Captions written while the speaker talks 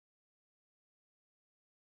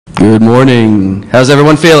Good morning. How's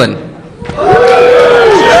everyone feeling?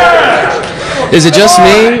 Is it just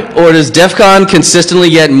me, or does DEF CON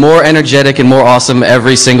consistently get more energetic and more awesome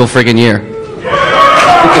every single friggin' year?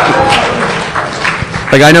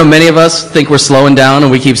 Like, I know many of us think we're slowing down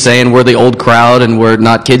and we keep saying we're the old crowd and we're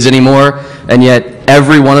not kids anymore, and yet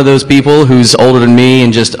every one of those people who's older than me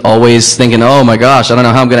and just always thinking, oh my gosh, I don't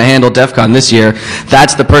know how I'm going to handle DEF CON this year,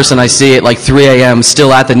 that's the person I see at like 3 a.m.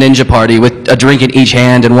 still at the ninja party with a drink in each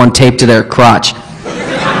hand and one taped to their crotch.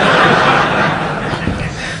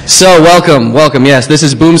 So welcome, yes, this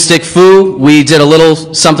is Boomstick Fu. We did a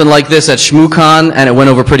little something like this at ShmooCon and it went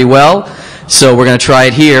over pretty well. So we're going to try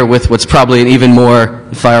it here with what's probably an even more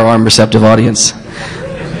firearm receptive audience.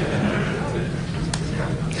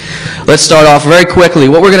 Let's start off very quickly.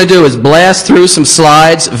 What we're going to do is blast through some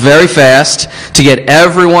slides very fast to get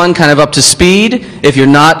everyone kind of up to speed. If you're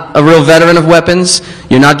not a real veteran of weapons,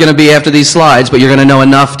 you're not going to be after these slides, but you're going to know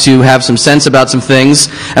enough to have some sense about some things.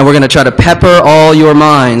 And we're going to try to pepper all your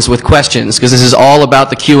minds with questions, because this is all about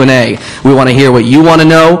the Q&A. We want to hear what you want to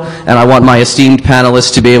know, and I want my esteemed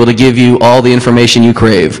panelists to be able to give you all the information you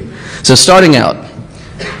crave. So starting out,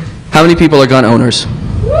 how many people are gun owners?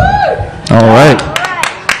 All right.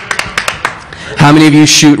 How many of you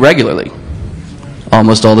shoot regularly?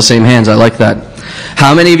 Almost all the same hands. I like that.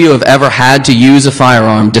 How many of you have ever had to use a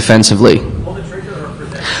firearm defensively? Pull the trigger or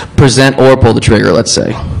present? Present or pull the trigger, let's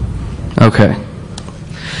say. Okay.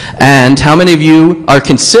 And how many of you are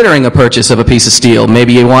considering a purchase of a piece of steel?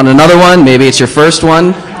 Maybe you want another one. Maybe it's your first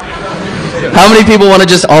one. How many people want to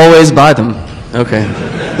just always buy them? Okay.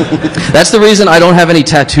 That's the reason I don't have any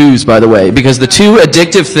tattoos, by the way, because the two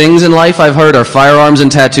addictive things in life I've heard are firearms and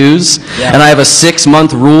tattoos, and I have a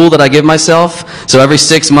 6-month rule that I give myself, so every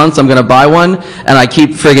 6 months I'm going to buy one, and I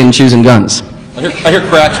keep friggin' choosing guns. I hear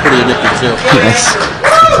crack's pretty addictive, too. Yes.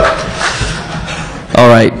 All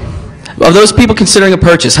right. Of those people considering a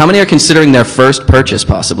purchase, how many are considering their first purchase,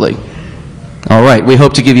 possibly? All right, we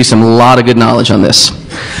hope to give you a lot of good knowledge on this.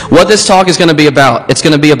 What this talk is going to be about, it's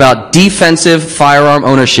going to be about defensive firearm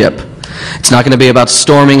ownership. It's not going to be about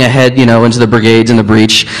storming ahead, into the brigades and the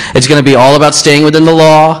breach. It's going to be all about staying within the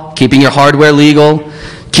law, keeping your hardware legal,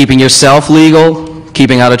 keeping yourself legal,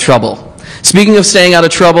 keeping out of trouble. Speaking of staying out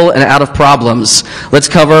of trouble and out of problems, let's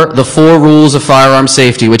cover the 4 rules of firearm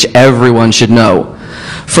safety, which everyone should know.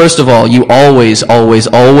 First of all, you always, always,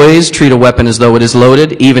 always treat a weapon as though it is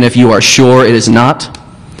loaded, even if you are sure it is not.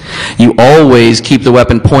 You always keep the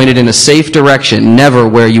weapon pointed in a safe direction, never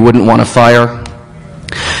where you wouldn't want to fire.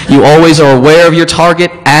 You always are aware of your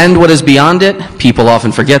target and what is beyond it. People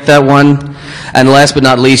often forget that one. And last but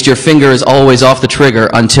not least, your finger is always off the trigger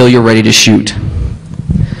until you're ready to shoot.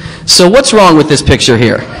 So what's wrong with this picture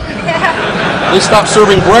here? They stopped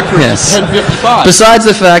serving breakfast at 10:55. Besides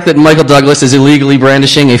the fact that Michael Douglas is illegally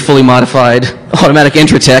brandishing a fully modified automatic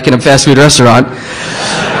Intratec in a fast food restaurant,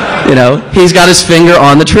 he's got his finger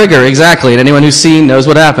on the trigger, exactly. And anyone who's seen knows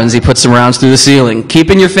what happens. He puts some rounds through the ceiling.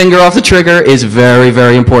 Keeping your finger off the trigger is very,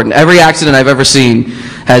 very important. Every accident I've ever seen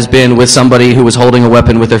has been with somebody who was holding a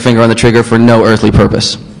weapon with their finger on the trigger for no earthly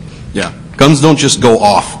purpose. Yeah. Guns don't just go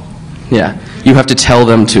off. Yeah. You have to tell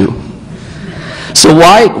them to. So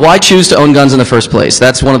why choose to own guns in the first place?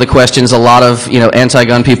 That's one of the questions a lot of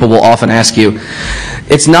anti-gun people will often ask you.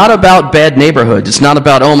 It's not about bad neighborhoods. It's not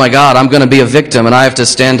about, oh my God, I'm going to be a victim and I have to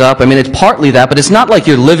stand up. I mean, it's partly that, but it's not like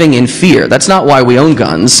you're living in fear. That's not why we own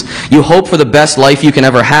guns. You hope for the best life you can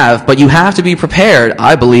ever have, but you have to be prepared,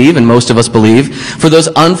 I believe, and most of us believe, for those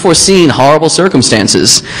unforeseen horrible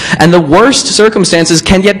circumstances. And the worst circumstances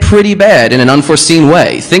can get pretty bad in an unforeseen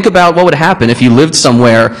way. Think about what would happen if you lived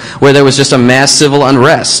somewhere where there was just a mass civil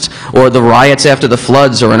unrest, or the riots after the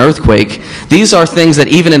floods, or an earthquake. These are things that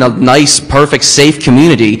even in a nice, perfect, safe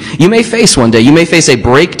community, you may face one day. You may face a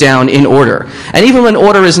breakdown in order. And even when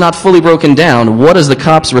order is not fully broken down, what is the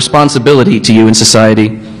cop's responsibility to you in society?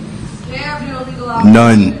 They have no legal obligation.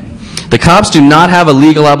 None. The cops do not have a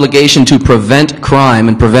legal obligation to prevent crime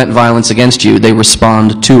and prevent violence against you. They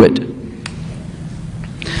respond to it.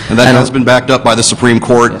 And that has been backed up by the Supreme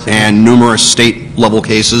Court and numerous state-level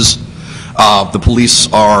cases. The police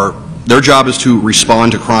their job is to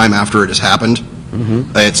respond to crime after it has happened.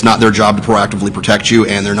 Mm-hmm. It's not their job to proactively protect you,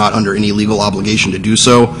 and they're not under any legal obligation to do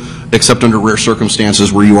so, except under rare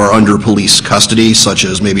circumstances where you are under police custody, such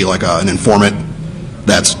as maybe like an informant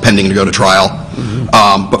that's pending to go to trial.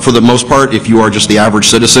 Mm-hmm. But for the most part, if you are just the average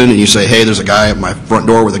citizen and you say, hey, there's a guy at my front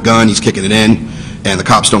door with a gun, he's kicking it in, and the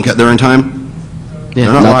cops don't get there in time,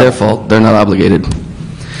 they're not their fault. They're not obligated.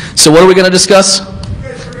 So what are we going to discuss? You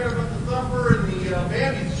guys forgot about the thumper and the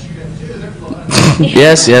bandits shoot at too. They're flying.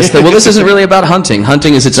 Yes, yes. Well, this isn't really about hunting.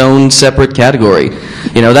 Hunting is its own separate category.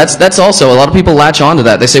 You know, that's also, a lot of people latch onto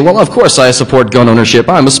that. They say, well, of course I support gun ownership.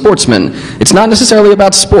 I'm a sportsman. It's not necessarily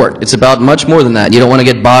about sport. It's about much more than that. You don't want to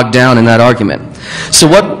get bogged down in that argument. So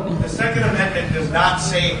what... The Second Amendment does not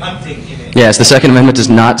say hunting in it. Yes, the Second Amendment does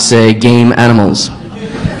not say game animals.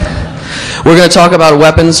 We're going to talk about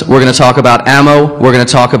weapons, we're going to talk about ammo, we're going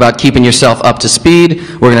to talk about keeping yourself up to speed,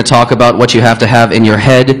 we're going to talk about what you have to have in your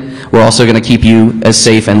head. We're also going to keep you as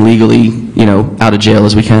safe and legally, you know, out of jail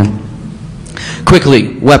as we can.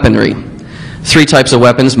 Quickly, weaponry. 3 types of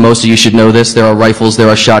weapons. Most of you should know this. There are rifles, there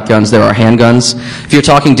are shotguns, there are handguns. If you're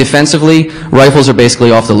talking defensively, rifles are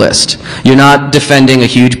basically off the list. You're not defending a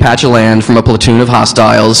huge patch of land from a platoon of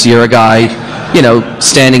hostiles. You're a guy, you know,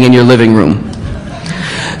 standing in your living room.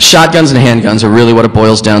 Shotguns and handguns are really what it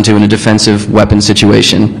boils down to in a defensive weapon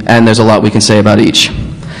situation, and there's a lot we can say about each.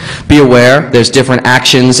 Be aware, there's different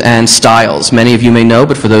actions and styles. Many of you may know,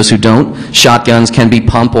 but for those who don't, shotguns can be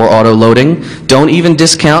pump or auto loading. Don't even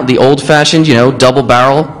discount the old-fashioned, you know, double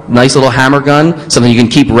barrel, nice little hammer gun, something you can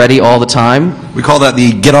keep ready all the time. We call that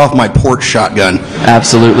the get off my porch shotgun.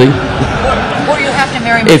 Absolutely. Or you have to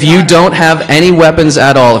marry me. If you don't have any weapons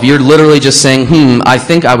at all, if you're literally just saying, I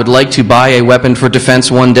think I would like to buy a weapon for defense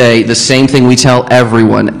one day, the same thing we tell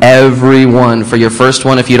everyone, for your first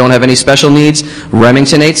one, if you don't have any special needs,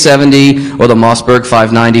 Remington 870 or the Mossberg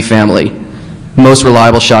 590 family. Most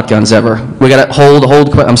reliable shotguns ever. We got to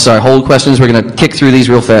hold questions. We're going to kick through these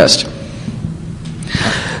real fast.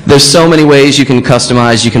 There's so many ways you can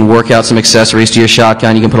customize. You can work out some accessories to your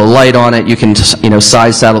shotgun. You can put a light on it. You can,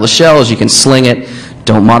 side saddle the shells. You can sling it.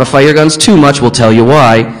 Don't modify your guns too much. We'll tell you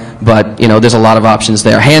why. But, there's a lot of options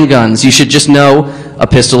there. Handguns. You should just know a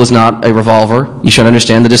pistol is not a revolver. You should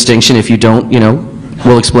understand the distinction. If you don't,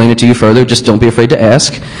 we'll explain it to you further. Just don't be afraid to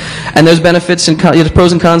ask. And there's benefits and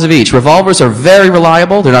pros and cons of each. Revolvers are very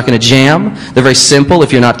reliable. They're not going to jam. They're very simple.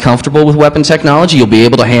 If you're not comfortable with weapon technology, you'll be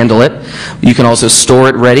able to handle it. You can also store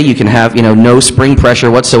it ready. You can have, no spring pressure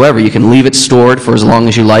whatsoever. You can leave it stored for as long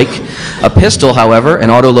as you like. A pistol, however, an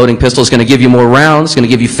auto-loading pistol is going to give you more rounds. It's going to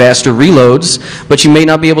give you faster reloads. But you may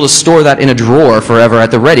not be able to store that in a drawer forever at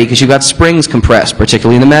the ready because you've got springs compressed,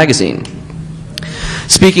 particularly in the magazine.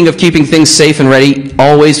 Speaking of keeping things safe and ready,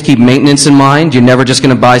 always keep maintenance in mind. You're never just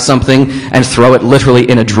going to buy something and throw it literally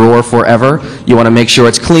in a drawer forever. You want to make sure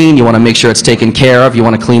it's clean. You want to make sure it's taken care of. You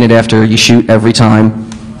want to clean it after you shoot every time.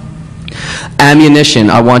 Ammunition.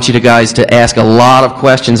 I want you guys to ask a lot of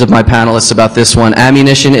questions of my panelists about this one.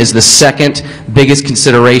 Ammunition is the second biggest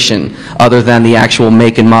consideration other than the actual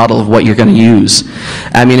make and model of what you're going to use.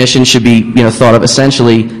 Ammunition should be thought of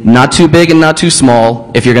essentially not too big and not too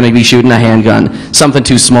small if you're going to be shooting a handgun. Something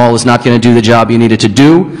too small is not going to do the job you need it to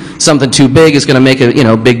do. Something too big is going to make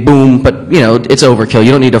a big boom, but it's overkill.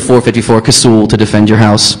 You don't need a .454 Casull to defend your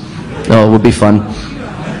house. Oh, it would be fun.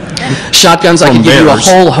 Shotguns, I can give you a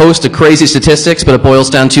whole host of crazy statistics, but it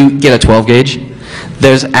boils down to get a 12 gauge.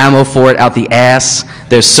 There's ammo for it out the ass.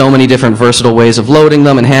 There's so many different versatile ways of loading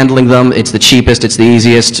them and handling them. It's the cheapest, it's the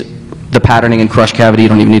easiest. The patterning and crush cavity you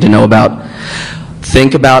don't even need to know about.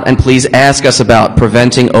 Think about and please ask us about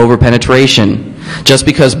preventing overpenetration. Just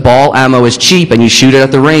because ball ammo is cheap and you shoot it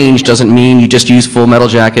at the range doesn't mean you just use full metal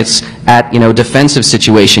jackets at defensive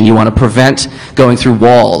situation. You want to prevent going through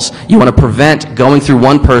walls. You want to prevent going through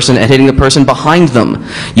one person and hitting the person behind them.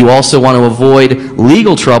 You also want to avoid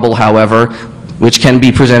legal trouble, however, which can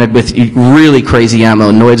be presented with really crazy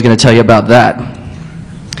ammo. Noid's going to tell you about that.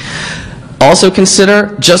 Also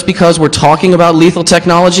consider, just because we're talking about lethal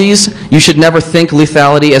technologies, you should never think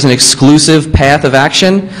lethality as an exclusive path of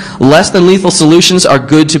action. Less than lethal solutions are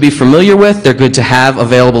good to be familiar with. They're good to have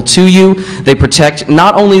available to you. They protect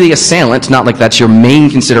not only the assailant, not like that's your main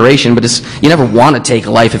consideration, but you never want to take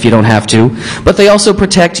a life if you don't have to, but they also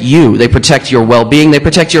protect you. They protect your well-being. They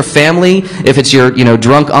protect your family. If it's your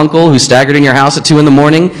drunk uncle who staggered in your house at 2 in the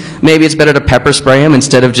morning, maybe it's better to pepper spray him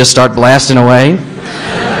instead of just start blasting away.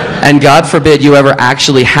 And God forbid you ever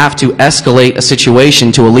actually have to escalate a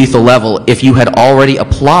situation to a lethal level. If you had already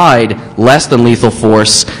applied less than lethal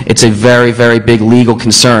force, it's a very, very big legal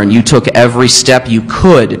concern. You took every step you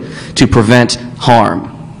could to prevent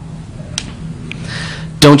harm.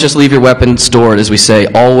 Don't just leave your weapon stored, as we say.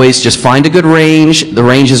 Always just find a good range. The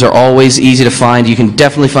ranges are always easy to find. You can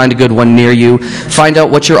definitely find a good one near you. Find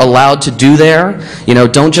out what you're allowed to do there.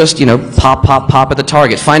 Don't just, pop at the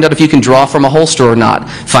target. Find out if you can draw from a holster or not.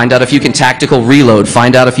 Find out if you can tactical reload.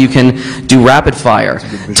 Find out if you can do rapid fire.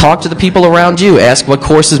 Talk to the people around you. Ask what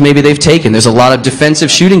courses maybe they've taken. There's a lot of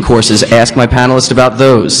defensive shooting courses. Ask my panelists about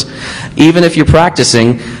those. Even if you're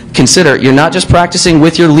practicing, consider you're not just practicing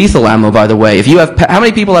with your lethal ammo, by the way. If you have, how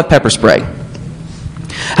many people have pepper spray?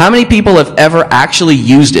 How many people have ever actually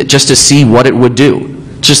used it just to see what it would do?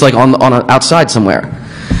 Just like on outside somewhere.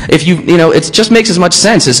 If it just makes as much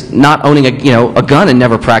sense as not owning a gun and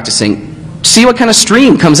never practicing. See what kind of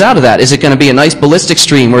stream comes out of that. Is it going to be a nice ballistic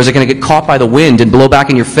stream, or is it going to get caught by the wind and blow back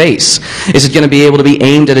in your face? Is it going to be able to be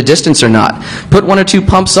aimed at a distance or not? Put 1 or 2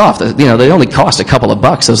 pumps off. They only cost a couple of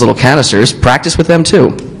bucks, those little canisters. Practice with them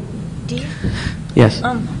too. Yes.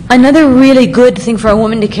 Another really good thing for a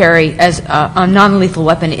woman to carry as a non-lethal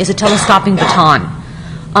weapon is a telescoping baton.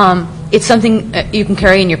 It's something you can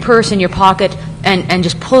carry in your purse, in your pocket, and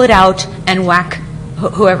just pull it out and whack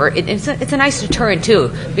whoever. It's a nice deterrent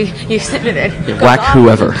too. You sit in it. Whack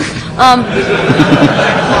whoever.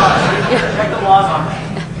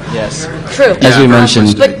 Yes. True. As we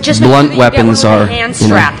mentioned, but just blunt weapons are a hand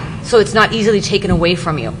strap, so it's not easily taken away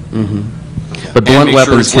from you. Mm-hmm. But blunt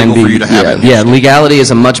weapons can be. Legality is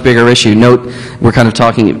a much bigger issue. Note, we're kind of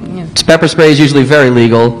talking. Pepper spray is usually very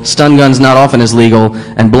legal. Stun guns not often as legal,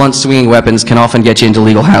 and blunt swinging weapons can often get you into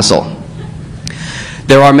legal hassle.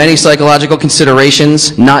 There are many psychological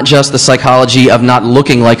considerations, not just the psychology of not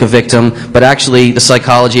looking like a victim, but actually the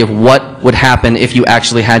psychology of what would happen if you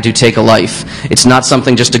actually had to take a life. It's not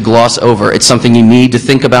something just to gloss over. It's something you need to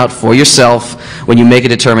think about for yourself when you make a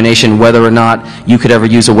determination whether or not you could ever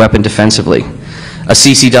use a weapon defensively. A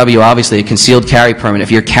CCW, obviously, a concealed carry permit,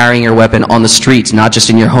 if you're carrying your weapon on the streets, not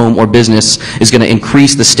just in your home or business, is going to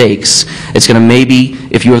increase the stakes. It's going to maybe,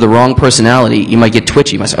 if you have the wrong personality, you might get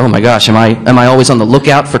twitchy. You might say, oh my gosh, am I always on the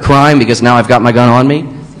lookout for crime because now I've got my gun on me?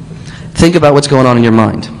 Think about what's going on in your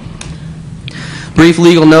mind. Brief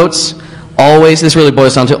legal notes. Always, this really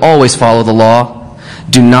boils down to always follow the law.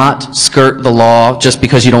 Do not skirt the law just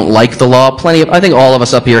because you don't like the law. I think all of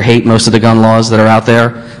us up here hate most of the gun laws that are out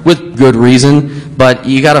there, with good reason, but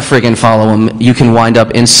you gotta friggin' follow them. You can wind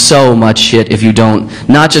up in so much shit if you don't.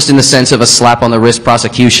 Not just in the sense of a slap on the wrist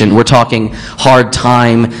prosecution. We're talking hard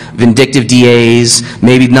time, vindictive DAs,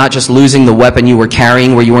 maybe not just losing the weapon you were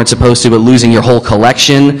carrying where you weren't supposed to, but losing your whole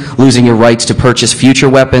collection, losing your rights to purchase future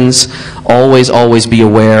weapons. Always, always be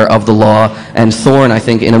aware of the law. And Thorne, I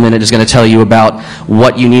think, in a minute is going to tell you about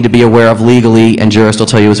what you need to be aware of legally, and Jurist will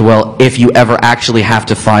tell you as well, if you ever actually have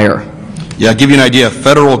to fire. Yeah, I'll give you an idea.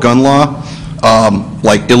 Federal gun law,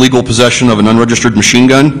 like illegal possession of an unregistered machine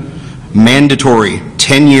gun, mandatory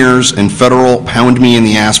 10 years in federal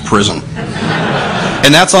pound-me-in-the-ass prison.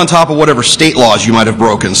 And that's on top of whatever state laws you might have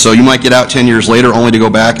broken. So you might get out 10 years later only to go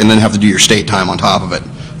back and then have to do your state time on top of it.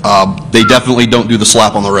 They definitely don't do the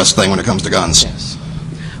slap on the wrist thing when it comes to guns. Yes.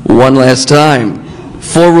 One last time.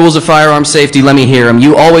 4 rules of firearm safety, let me hear them.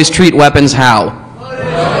 You always treat weapons how?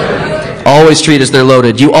 Always treat as they're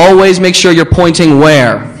loaded. You always make sure you're pointing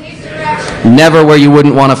where? Never where you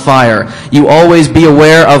wouldn't want to fire. You always be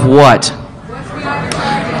aware of what?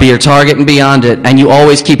 Be your target and beyond it. And you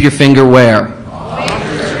always keep your finger where?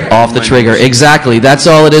 Off the trigger. Exactly. That's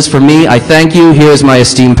all it is for me. I thank you. Here's my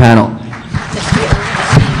esteemed panel.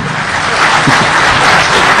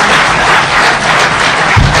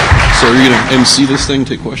 So are you going to MC this thing,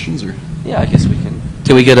 take questions, or? Yeah, I guess we can.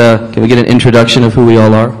 Can we get an introduction of who we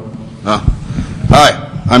all are?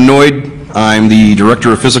 Hi, I'm Noid. I'm the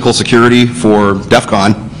Director of Physical Security for DEF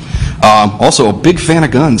CON. Also a big fan of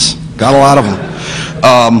guns. Got a lot of them.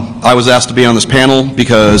 I was asked to be on this panel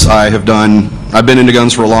because I've been into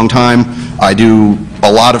guns for a long time. I do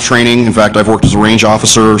a lot of training. In fact, I've worked as a range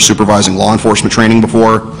officer supervising law enforcement training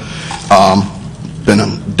before.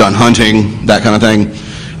 Done hunting, that kind of thing.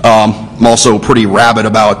 I'm also pretty rabid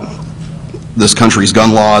about this country's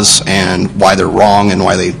gun laws and why they're wrong and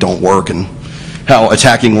why they don't work, and how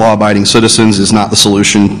attacking law-abiding citizens is not the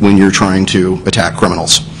solution when you're trying to attack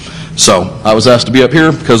criminals. So I was asked to be up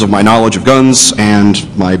here because of my knowledge of guns and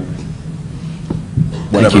my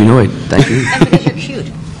whatever. Thank you, Noid. Thank you. And because you're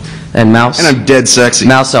cute. And Mouse. And I'm dead sexy.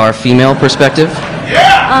 Mouse, our female perspective.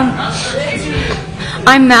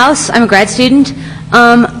 I'm Mouse. I'm a grad student.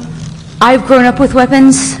 I've grown up with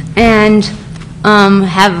weapons and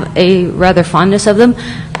have a rather fondness of them,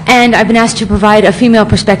 and I've been asked to provide a female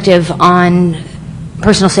perspective on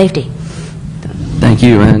personal safety. Thank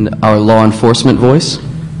you. And our law enforcement voice.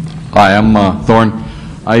 Hi, I'm Thorne.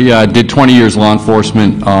 I did 20 years law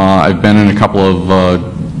enforcement. I've been in a couple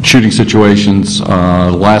of shooting situations. The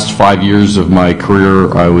last 5 years of my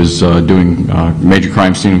career, I was doing major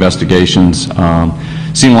crime scene investigations.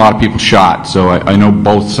 Seen a lot of people shot, so I know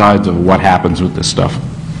both sides of what happens with this stuff.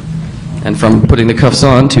 And from putting the cuffs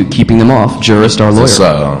on to keeping them off, Jurist, our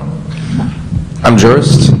lawyer. I'm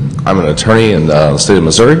Jurist. I'm an attorney in the state of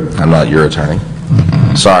Missouri. I'm not your attorney.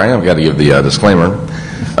 Sorry, I've got to give the disclaimer.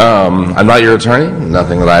 I'm not your attorney.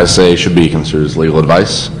 Nothing that I say should be considered as legal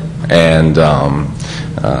advice. And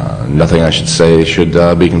Nothing I should say should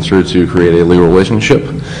be construed to create a legal relationship.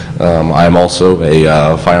 I'm also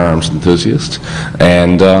a firearms enthusiast,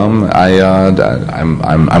 and I'm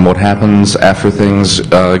what happens after things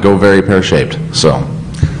go very pear-shaped. So.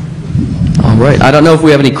 All right. I don't know if we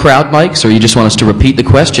have any crowd mics, or you just want us to repeat the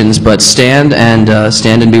questions, but stand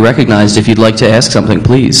and be recognized if you'd like to ask something,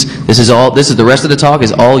 please. This is the rest of the talk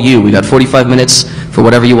is all you. We got 45 minutes for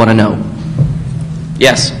whatever you want to know.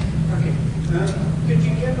 Yes. Okay. Could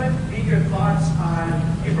you give me your thoughts on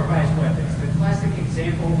improvised weapons? The classic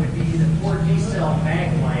example would be the 4D cell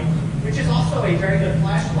mag light, which is also a very good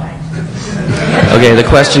flashlight. Okay, the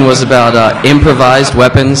question was about improvised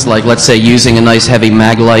weapons, like let's say using a nice heavy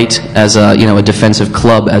mag light as a defensive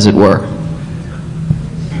club, as it were.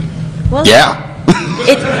 Well, Yeah.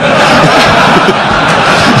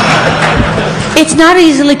 It's not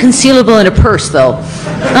easily concealable in a purse, though.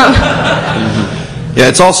 Yeah,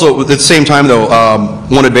 it's also, at the same time, though,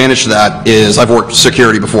 one advantage to that is I've worked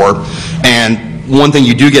security before, and one thing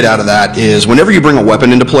you do get out of that is whenever you bring a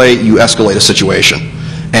weapon into play, you escalate a situation.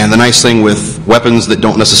 And the nice thing with weapons that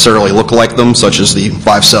don't necessarily look like them, such as the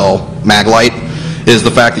 5-cell mag light, is the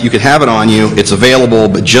fact that you can have it on you, it's available,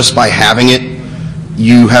 but just by having it,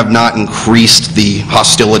 you have not increased the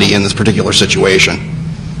hostility in this particular situation.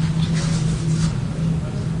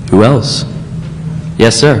 Who else?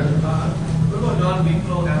 Yes, sir. What about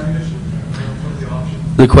non-lethal ammunition? What are the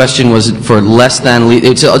options? The question was for less than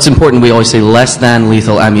lethal. It's important we always say less than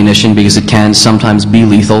lethal ammunition because it can sometimes be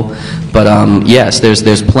lethal. But yes,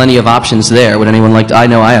 there's plenty of options there. Would anyone like to? I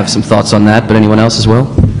know I have some thoughts on that, but anyone else as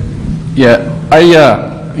well? Yeah,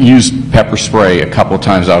 I used pepper spray a couple of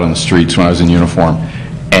times out on the streets when I was in uniform.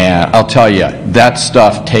 And I'll tell you, that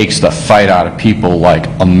stuff takes the fight out of people like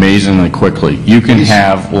amazingly quickly. You can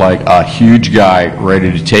have like a huge guy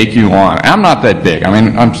ready to take you on. I'm not that big. I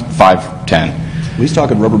mean, I'm 5'10". He's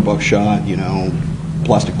talking rubber buckshot,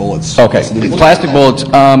 plastic bullets. Okay, plastic bullets,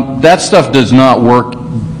 that stuff does not work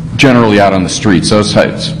generally out on the streets, those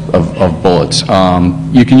types of bullets.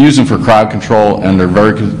 You can use them for crowd control under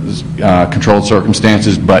very controlled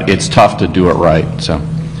circumstances, but it's tough to do it right. So.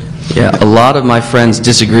 Yeah, a lot of my friends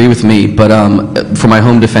disagree with me, but for my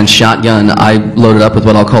home defense shotgun, I load it up with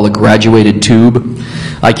what I'll call a graduated tube.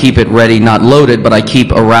 I keep it ready, not loaded, but I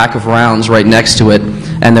keep a rack of rounds right next to it,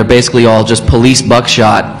 and they're basically all just police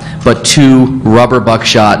buckshot, but 2 rubber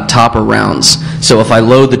buckshot topper rounds. So if I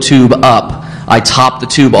load the tube up, I top the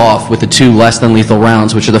tube off with the 2 less than lethal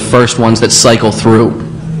rounds, which are the first ones that cycle through.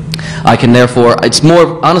 I can therefore,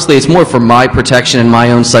 honestly, it's more for my protection and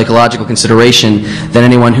my own psychological consideration than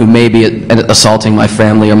anyone who may be assaulting my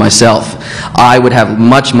family or myself. I would have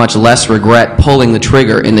much, much less regret pulling the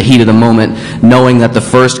trigger in the heat of the moment, knowing that the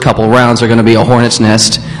first couple rounds are going to be a hornet's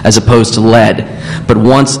nest as opposed to lead. But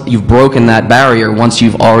once you've broken that barrier, once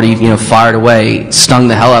you've already, fired away, stung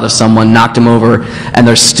the hell out of someone, knocked them over, and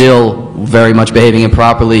they're still very much behaving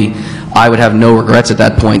improperly, I would have no regrets at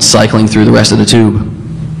that point cycling through the rest of the tube.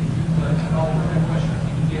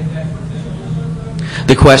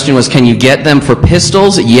 The question was, can you get them for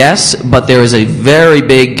pistols? Yes, but there is a very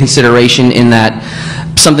big consideration in that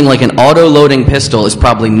something like an auto-loading pistol is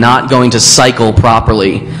probably not going to cycle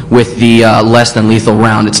properly with the less than lethal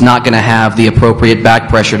round. It's not going to have the appropriate back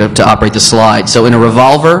pressure to operate the slide. So in a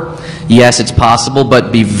revolver, yes, it's possible,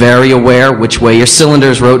 but be very aware which way your cylinder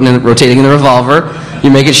is rotating in the revolver.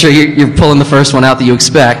 You're making sure you're pulling the first one out that you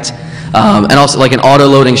expect. And also, like an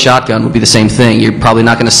auto-loading shotgun would be the same thing. You're probably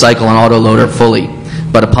not going to cycle an auto-loader fully.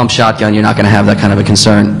 But a pump shotgun, you're not going to have that kind of a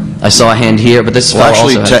concern. I saw a hand here, but this Well,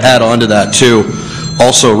 actually, to add on to that, too,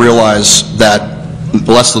 also realize that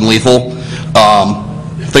less than lethal,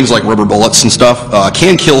 things like rubber bullets and stuff,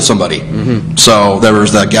 can kill somebody. Mm-hmm. So there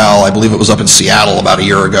was that gal, I believe it was up in Seattle about a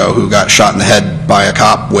year ago, who got shot in the head by a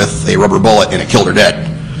cop with a rubber bullet, and it killed her dead.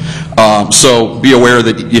 So be aware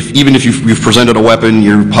that even if you've presented a weapon,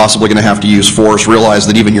 you're possibly going to have to use force. Realize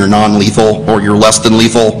that even your non-lethal or your less than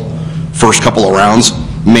lethal first couple of rounds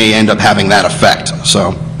may end up having that effect.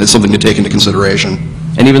 So it's something to take into consideration.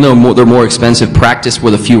 And even though they're more expensive, practice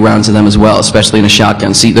with a few rounds of them as well, especially in a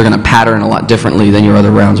shotgun. See, they're going to pattern a lot differently than your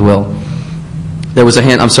other rounds will. There was a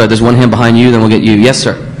hand, I'm sorry, there's one hand behind you, then we'll get you. Yes,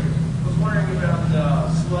 sir. I was wondering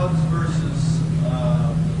about slugs versus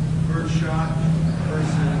birdshot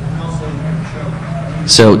versus also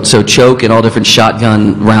choke. So choke and all different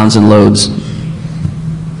shotgun rounds and loads.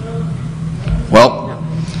 Well,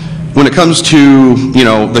 when it comes to,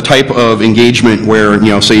 the type of engagement where,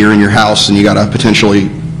 say you're in your house and you got to potentially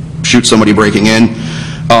shoot somebody breaking in,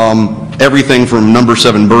 everything from number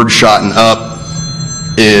 7 birdshot and up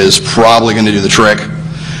is probably going to do the trick.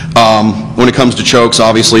 When it comes to chokes,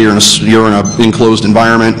 obviously you're in an enclosed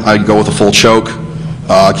environment. I'd go with a full choke.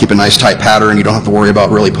 Keep a nice tight pattern. You don't have to worry about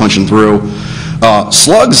really punching through.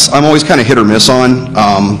 Slugs, I'm always kind of hit or miss on.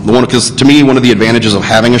 Because to me, one of the advantages of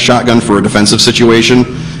having a shotgun for a defensive situation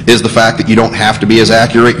is the fact that you don't have to be as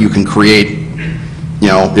accurate. You can create,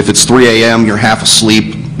 if it's 3 a.m., you're half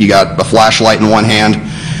asleep, you got a flashlight in one hand,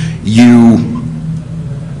 you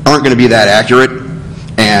aren't going to be that accurate.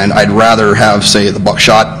 And I'd rather have, say, the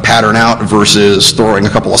buckshot pattern out versus throwing a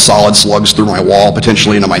couple of solid slugs through my wall,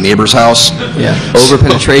 potentially into my neighbor's house. Yeah,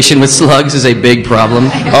 over-penetration with slugs is a big problem.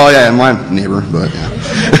 Oh, yeah, and my neighbor, but yeah.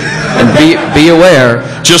 And be aware.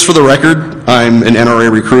 Just for the record, I'm an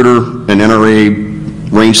NRA recruiter, an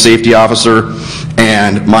NRA range safety officer,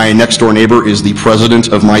 and my next-door neighbor is the president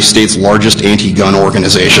of my state's largest anti-gun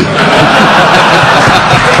organization.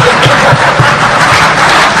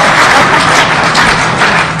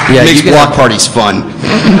 Yeah, makes block parties fun.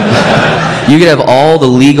 You could have all the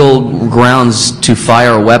legal grounds to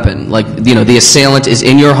fire a weapon. Like, the assailant is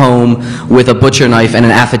in your home with a butcher knife and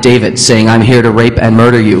an affidavit saying, I'm here to rape and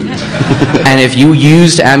murder you. And if you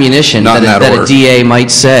used ammunition that a DA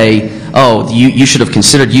might say, oh, you should have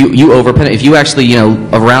considered, you over-penetrate. If you actually, a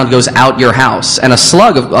round goes out your house, and a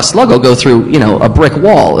slug will go through, a brick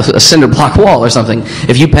wall, a cinder block wall or something.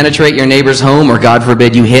 If you penetrate your neighbor's home, or God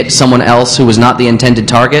forbid you hit someone else who was not the intended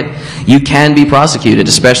target, you can be prosecuted,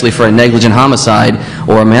 especially for a negligent homicide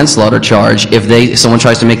or a manslaughter charge, if someone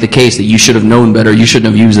tries to make the case that you should have known better, you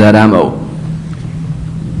shouldn't have used that ammo.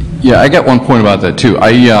 Yeah, I got one point about that too.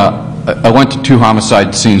 I went to 2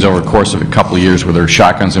 homicide scenes over the course of a couple of years where there were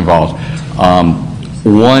shotguns involved.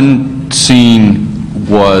 One scene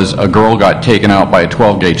was a girl got taken out by a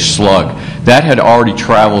 12-gauge slug. That had already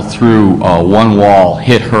traveled through one wall,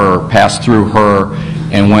 hit her, passed through her,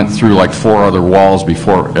 and went through like 4 other walls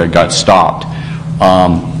before it got stopped.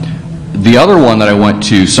 The other one that I went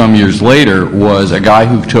to some years later was a guy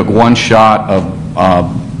who took one shot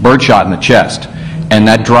of birdshot in the chest, and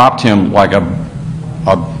that dropped him like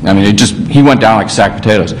he went down like a sack of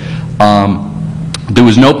potatoes. There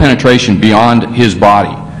was no penetration beyond his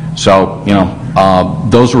body. So,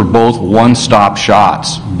 those were both one-stop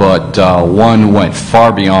shots, but one went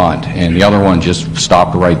far beyond, and the other one just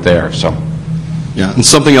stopped right there. So, yeah, and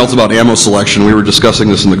something else about ammo selection, we were discussing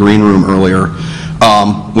this in the green room earlier.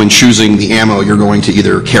 When choosing the ammo you're going to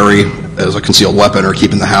either carry as a concealed weapon or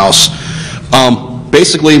keep in the house,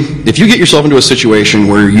 basically, if you get yourself into a situation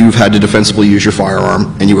where you've had to defensively use your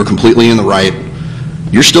firearm and you were completely in the right,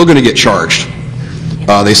 you're still going to get charged.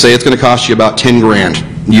 They say it's going to cost you about 10 grand,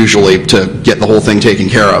 usually, to get the whole thing taken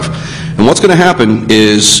care of. And what's going to happen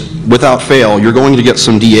is, without fail, you're going to get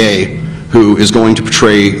some DA who is going to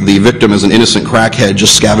portray the victim as an innocent crackhead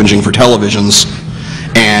just scavenging for televisions,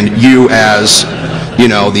 and you as,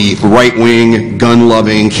 the right-wing,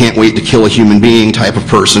 gun-loving, can't-wait-to-kill a human being type of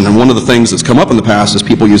person. And one of the things that's come up in the past is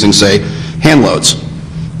people using, say, hand loads.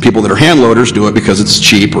 People that are hand loaders do it because it's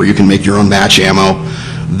cheap, or you can make your own match ammo.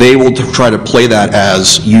 They will try to play that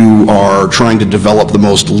as you are trying to develop the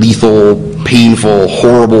most lethal, painful,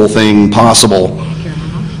 horrible thing possible.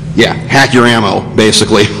 Yeah, hack your ammo,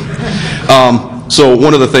 basically. So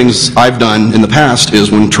one of the things I've done in the past is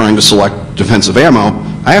when trying to select defensive ammo,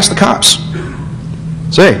 I ask the cops.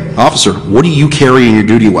 Say, officer, what do you carry in your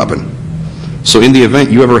duty weapon? So in the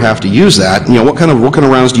event you ever have to use that, what kind of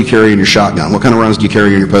rounds do you carry in your shotgun? What kind of rounds do you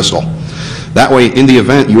carry in your pistol? That way, in the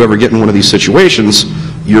event you ever get in one of these situations,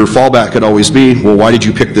 your fallback could always be, well, why did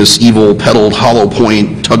you pick this evil, pedaled, hollow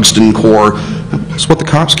point, tungsten core? That's what the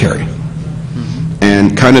cops carry.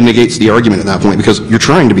 And kind of negates the argument at that point because you're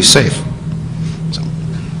trying to be safe. So.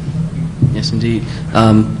 Yes, indeed.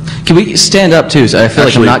 Can we stand up, too? So I feel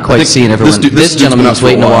like I'm not quite seeing everyone. This gentleman is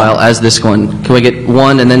waiting a while, as this one. Can we get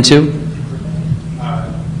 1 and then 2?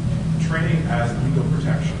 Training as legal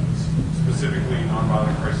protections, specifically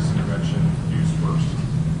nonviolent crisis intervention, used first.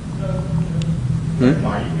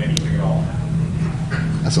 By anything at all.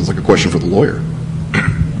 That sounds like a question for the lawyer.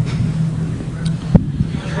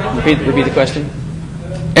 Repeat the question.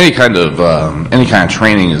 Any kind of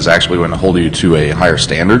training is actually going to hold you to a higher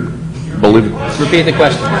standard. Repeat the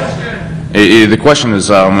question. The question is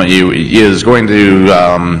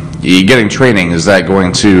getting training, is that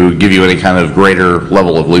going to give you any kind of greater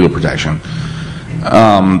level of legal protection?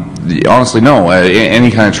 Honestly, no.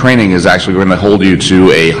 Any kind of training is actually going to hold you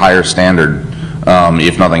to a higher standard,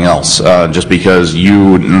 if nothing else. Just because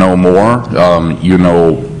you know more, you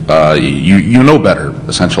know better,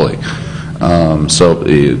 essentially.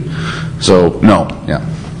 So no, yeah.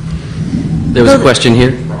 There was a question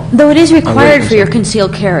here. Though it is required for your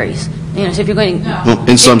concealed carries. So if you're going... Well,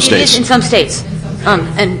 in some states. In some states.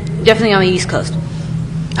 And definitely on the East Coast.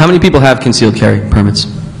 How many people have concealed carry permits?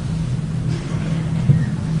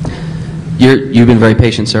 You've been very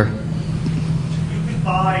patient, sir. You could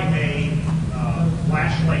buy a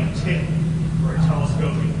flashlight tip or a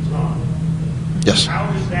telescopic baton. Yes.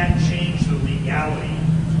 How does that change the legality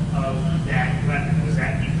of that weapon? Does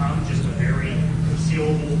that become just a very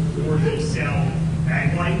concealable 4D cell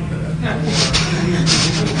backlight?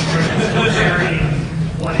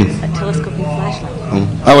 Or is A telescopic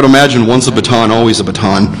flashlight. I would imagine once a baton, always a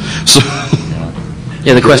baton. So,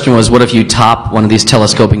 Yeah, the question was, what if you top one of these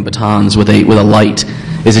telescoping batons with a light?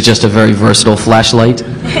 Is it just a very versatile flashlight?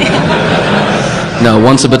 No,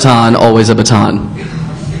 once a baton, always a baton.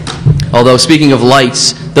 Although, speaking of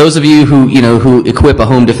lights, those of you who equip a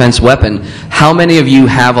home defense weapon, how many of you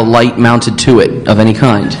have a light mounted to it of any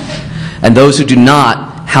kind? And those who do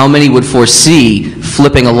not, how many would foresee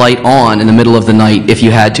flipping a light on in the middle of the night if you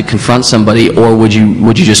had to confront somebody, or would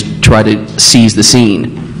you just try to seize the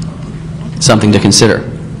scene? Something to consider.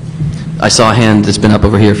 I saw a hand that's been up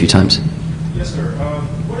over here a few times. Yes, sir.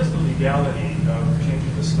 What is the legality of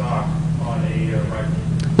changing the stock on a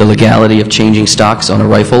rifle? The legality of changing stocks on a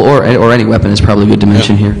rifle or any weapon is probably good to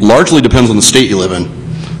mention here. largely depends on the state you live in.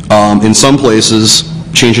 In some places,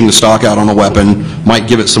 changing the stock out on a weapon might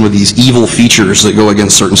give it some of these evil features that go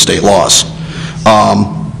against certain state laws.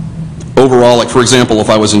 Overall, like for example, if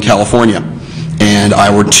I was in California and I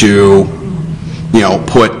were to,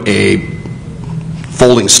 put a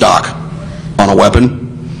folding stock on a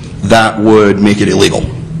weapon, that would make it illegal,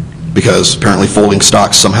 because apparently folding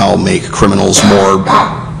stocks somehow make criminals more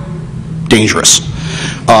dangerous.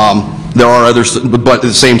 There are others, but at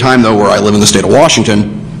the same time, though, where I live in the state of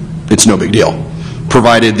Washington, it's no big deal,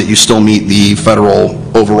 provided that you still meet the federal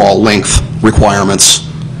overall length requirements.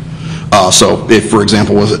 So if, for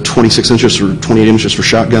example, was it 26 inches or 28 inches for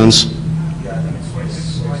shotguns?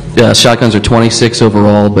 Yeah, shotguns are 26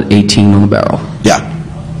 overall, but 18 on the barrel. Yeah.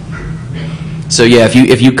 So yeah,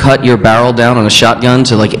 if you cut your barrel down on a shotgun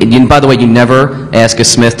to by the way, you never ask a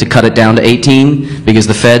smith to cut it down to 18, because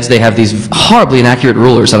the feds, they have these horribly inaccurate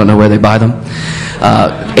rulers. I don't know where they buy them.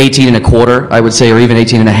 18 and a quarter, I would say, or even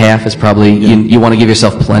 18 and a half is probably, you want to give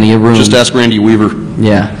yourself plenty of room. Just ask Randy Weaver.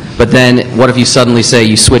 Yeah. But then what if you suddenly say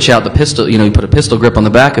you switch out the pistol, you put a pistol grip on the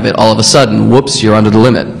back of it, all of a sudden, whoops, you're under the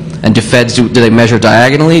limit. And do feds, do they measure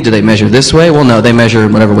diagonally? Do they measure this way? Well, no, they measure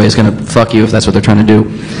in whatever way is going to fuck you if that's what they're trying to do.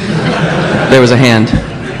 There was a hand.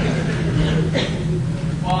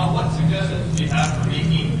 What suggestions do you have for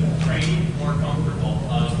making training more comfortable?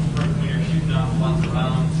 When you're shooting off lots of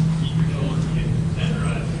rounds, keep your shoulders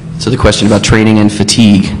tenderized. So the question about training and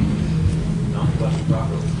fatigue.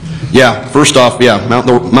 Yeah, first off, mount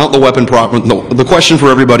the weapon properly. The question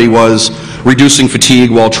for everybody was reducing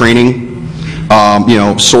fatigue while training.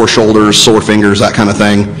 Sore shoulders, sore fingers, that kind of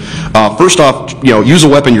thing. First off, use a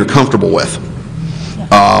weapon you're comfortable with.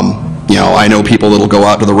 I know people that'll go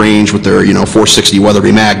out to the range with their, 460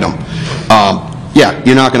 Weatherby Magnum.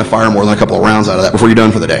 You're not going to fire more than a couple of rounds out of that before you're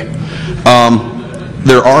done for the day.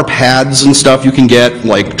 There are pads and stuff you can get,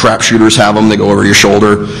 like trap shooters have them, they go over your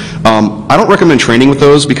shoulder. I don't recommend training with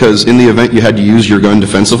those, because in the event you had to use your gun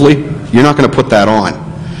defensively, you're not going to put that on.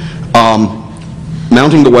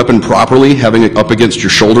 Mounting the weapon properly, having it up against your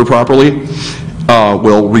shoulder properly,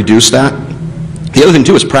 will reduce that. The other thing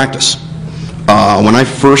too is practice. When I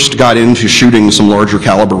first got into shooting some larger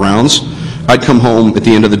caliber rounds, I'd come home at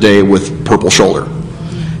the end of the day with purple shoulder.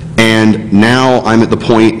 And now I'm at the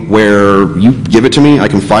point where you give it to me, I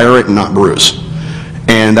can fire it and not bruise.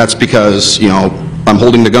 And that's because, I'm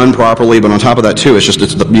holding the gun properly, but on top of that too,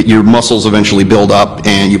 your muscles eventually build up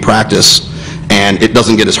and you practice, and it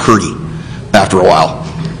doesn't get as hurty after a while.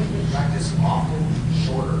 practice often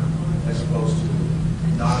shorter as opposed to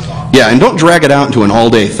not as often. Yeah, and don't drag it out into an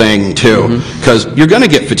all-day thing too, because you're going to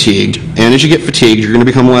get fatigued, and as you get fatigued, you're going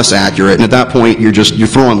to become less accurate, and at that point, you're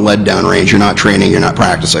throwing lead down range. You're not training. You're not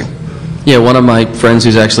practicing. Yeah, one of my friends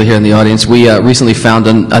who's actually here in the audience, we recently found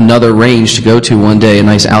another range to go to one day, a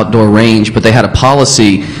nice outdoor range, but they had a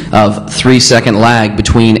policy of 3-second lag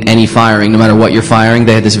between any firing. No matter what you're firing,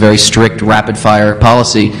 they had this very strict rapid-fire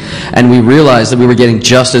policy. And we realized that we were getting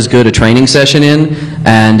just as good a training session in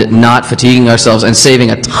and not fatiguing ourselves and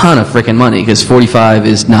saving a ton of freaking money, because 45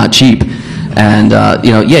 is not cheap. And,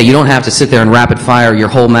 you don't have to sit there and rapid fire your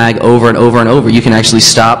whole mag over and over and over. You can actually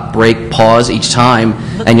stop, break, pause each time,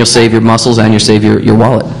 and you'll save your muscles and you'll save your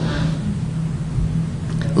wallet.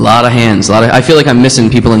 A lot of hands. I feel like I'm missing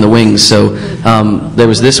people in the wings. So there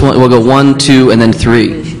was this one. We'll go 1, 2, and then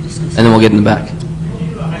 3. And then we'll get in the back. Can you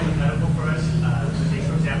do a hypothetical for us? Say,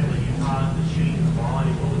 for example, that you caught the shooting of the ball,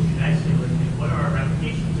 and what would you guys do? And what are our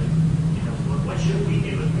ramifications? And, what should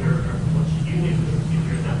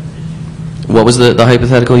What was the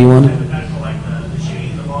hypothetical you wanted? Hypothetical, like the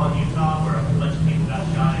shooting, the law in Utah, where a whole bunch of people got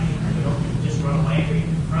shot and you just run away,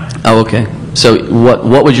 right? Oh, okay. So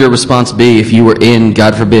what would your response be if you were in,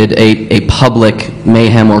 God forbid, a public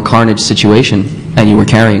mayhem or carnage situation and you were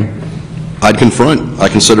carrying? I'd confront. I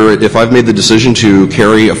consider it, if I've made the decision to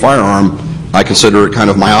carry a firearm, I consider it kind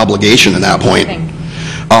of my obligation at that point,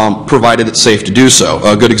 provided it's safe to do so.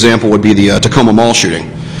 A good example would be the Tacoma Mall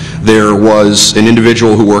shooting. There was an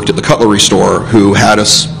individual who worked at the cutlery store who had a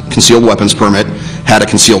concealed weapons permit, had a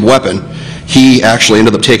concealed weapon. He actually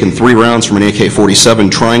ended up taking 3 rounds from an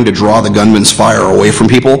AK-47 trying to draw the gunman's fire away from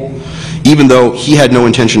people, even though he had no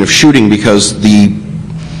intention of shooting because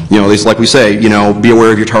like we say, be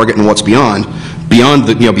aware of your target and what's beyond.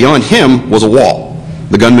 Beyond him was a wall.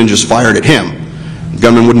 The gunman just fired at him. The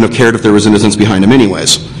gunman wouldn't have cared if there was innocents behind him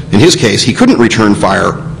anyways. In his case, he couldn't return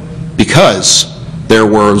fire because there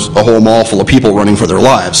was a whole mall full of people running for their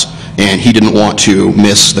lives, and he didn't want to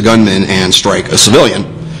miss the gunman and strike a civilian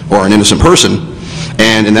or an innocent person.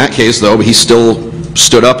 And in that case, though, he still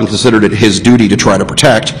stood up and considered it his duty to try to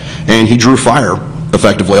protect, and he drew fire,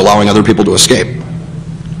 effectively allowing other people to escape.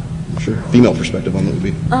 Sure. Female perspective on that would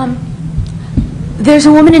be. There's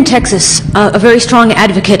a woman in Texas, a very strong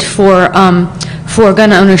advocate for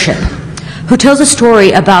gun ownership, who tells a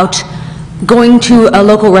story about going to a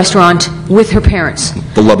local restaurant with her parents.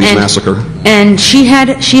 The Lubby's Massacre. And she had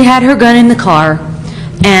her gun in the car,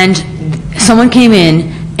 and someone came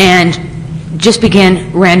in and just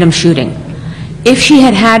began random shooting. If she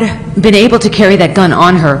had been able to carry that gun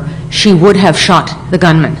on her, she would have shot the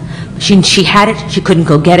gunman. She had it, she couldn't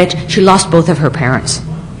go get it, she lost both of her parents.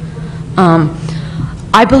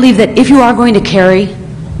 I believe that if you are going to carry,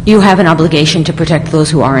 you have an obligation to protect those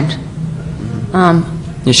who aren't.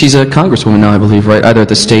 Yeah, she's a congresswoman now, I believe, right? Either at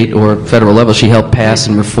the state or federal level. She helped pass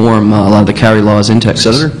and reform a lot of the carry laws in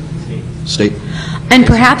Texas. Senator? State. And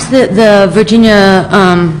perhaps the Virginia,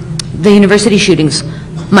 the university shootings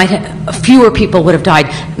might have, fewer people would have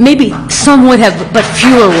died. Maybe some would have, but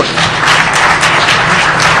fewer would.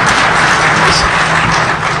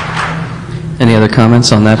 Any other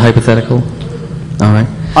comments on that hypothetical? All right.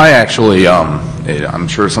 I actually, I'm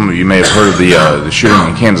sure some of you may have heard of the shooting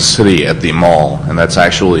in Kansas City at the mall, and that's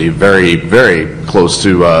actually very, very close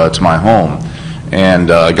to my home, and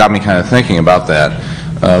got me kind of thinking about that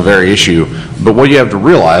very issue. But what you have to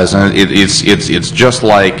realize, and it's just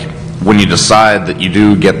like when you decide that you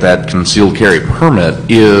do get that concealed carry permit,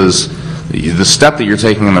 is the step that you're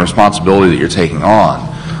taking and the responsibility that you're taking on.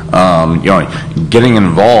 Getting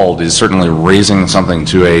involved is certainly raising something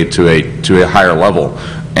to a higher level,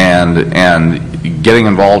 and getting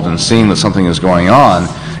involved and seeing that something is going on,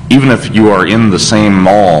 even if you are in the same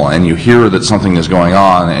mall and you hear that something is going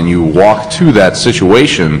on and you walk to that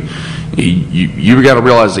situation, you've got to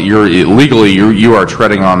realize that legally you are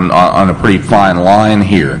treading on a pretty fine line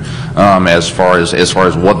here, as far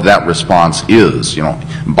as what that response is.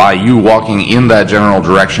 By you walking in that general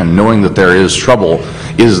direction, knowing that there is trouble,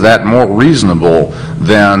 is that more reasonable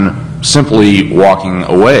than simply walking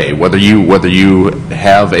away, whether you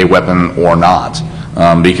have a weapon or not?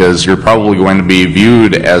 Because you're probably going to be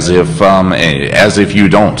viewed as if you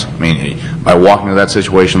don't. I mean, by walking to that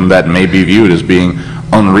situation, that may be viewed as being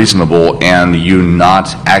unreasonable and you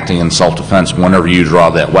not acting in self-defense whenever you draw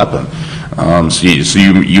that weapon. So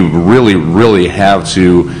you really have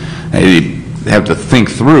to think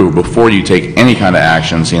through before you take any kind of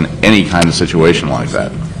actions in any kind of situation like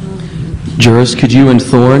that. Jurors, could you and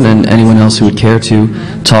Thorne and anyone else who would care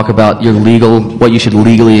to talk about what you should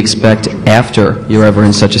legally expect after you're ever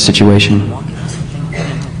in such a situation?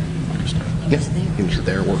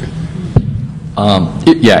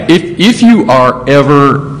 If you are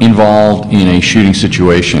ever involved in a shooting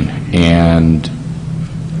situation, and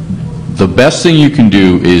the best thing you can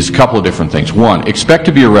do is a couple of different things. One, expect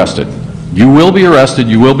to be arrested. You will be arrested,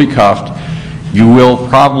 you will be cuffed, you will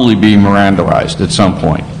probably be Mirandaized at some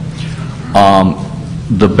point.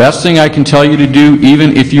 The best thing I can tell you to do,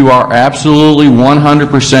 even if you are absolutely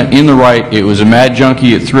 100% in the right, it was a mad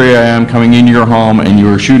junkie at 3 a.m. coming into your home and you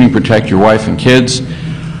were shooting to protect your wife and kids,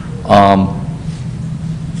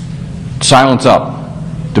 silence up.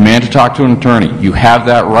 Demand to talk to an attorney. You have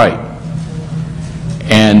that right.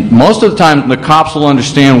 And most of the time, the cops will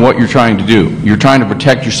understand what you're trying to do. You're trying to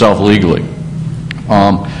protect yourself legally.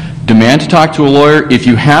 Demand to talk to a lawyer. If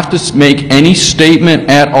you have to make any statement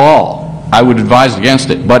at all, I would advise against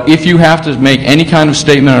it. But if you have to make any kind of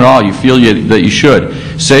statement at all, you feel that you should,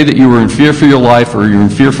 say that you were in fear for your life or you're in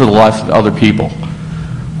fear for the life of other people,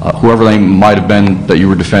 whoever they might have been that you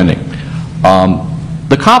were defending.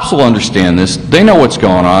 The cops will understand this. They know what's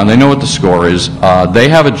going on. They know what the score is. They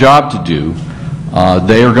have a job to do.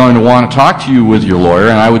 They are going to want to talk to you with your lawyer,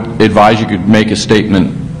 and I would advise you could make a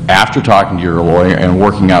statement after talking to your lawyer and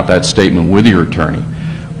working out that statement with your attorney.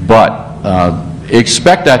 But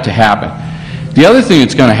expect that to happen. The other thing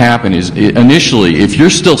that's going to happen is, initially, if you're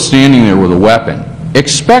still standing there with a weapon,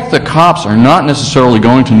 expect the cops are not necessarily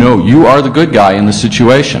going to know you are the good guy in the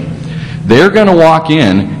situation. They're going to walk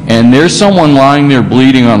in, and there's someone lying there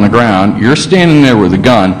bleeding on the ground. You're standing there with a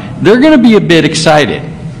gun. They're going to be a bit excited.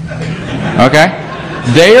 Okay?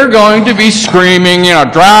 They are going to be screaming, you know,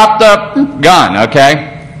 drop the gun,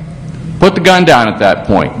 okay? Put the gun down at that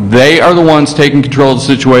point. They are the ones taking control of the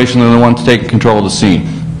situation. They're the ones taking control of the scene.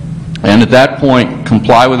 And at that point,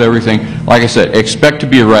 comply with everything. Like I said, expect to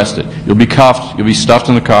be arrested. You'll be cuffed. You'll be stuffed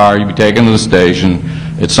in the car. You'll be taken to the station.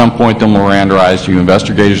 At some point, they'll Miranderize you.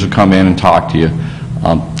 Investigators will come in and talk to you.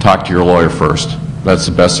 Talk to your lawyer first. That's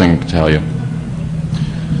the best thing I can tell you.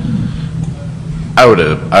 I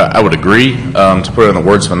would agree. To put it in the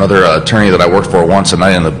words of another attorney that I worked for once, a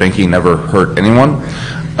night in the binky never hurt anyone.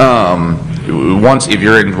 Once, if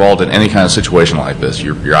you're involved in any kind of situation like this,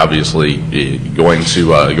 you're obviously going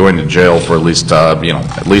to jail for at least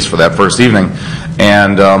at least for that first evening.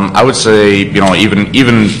 And I would say,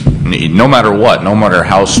 even no matter what, no matter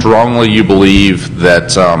how strongly you believe that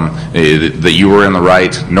that you were in the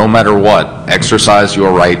right, no matter what, exercise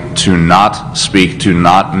your right to not speak, to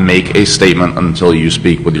not make a statement until you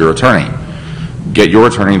speak with your attorney. Get your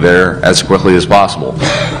attorney there as quickly as possible.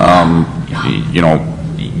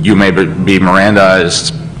 You may be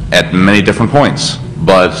Mirandized at many different points,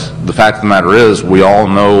 but the fact of the matter is, we all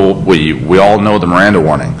know the Miranda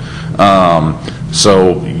warning.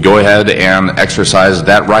 So go ahead and exercise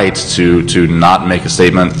that right to not make a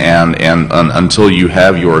statement and until you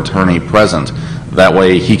have your attorney present. That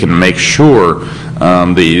way he can make sure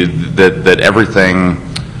that everything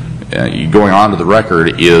going on to the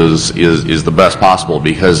record is the best possible,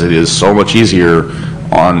 because it is so much easier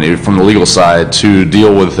from the legal side to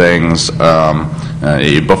deal with things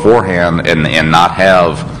beforehand and not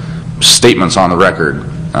have statements on the record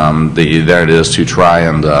than it is to try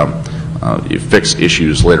and fix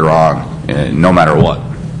issues later on, no matter what.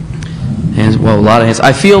 Hands, well, a lot of hands.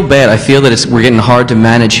 I feel bad. I feel that we're getting hard to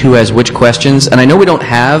manage who has which questions. And I know we don't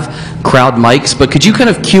have crowd mics, but could you kind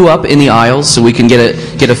of queue up in the aisles so we can get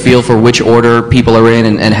a feel for which order people are in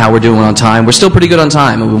and how we're doing on time? We're still pretty good on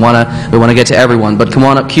time, and we want to get to everyone. But come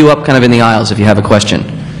on up, queue up kind of in the aisles if you have a question.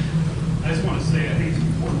 I just want to say, I think it's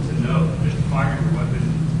important to note that firing a weapon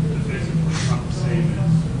is basically not the same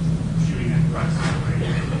as shooting at crisis, right?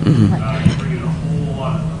 Mm-hmm. You bring in a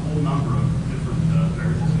whole number of different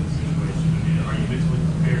variables in the situation. I mean, are you mentally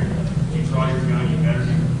prepared? You draw your gun, you better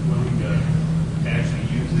be willing to actually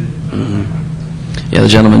use it. Mm-hmm. Yeah, the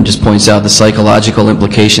gentleman just points out the psychological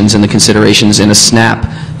implications and the considerations. In a snap,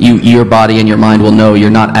 your body and your mind will know you're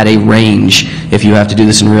not at a range if you have to do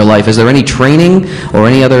this in real life. Is there any training or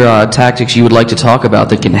any other tactics you would like to talk about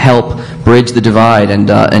that can help bridge the divide and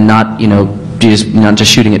not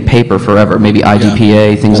just shooting at paper forever? Maybe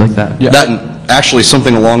IDPA, things like that. Yeah. That actually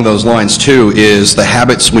something along those lines too is the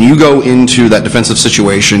habits. When you go into that defensive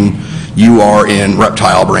situation, you are in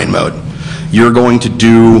reptile brain mode. You're going to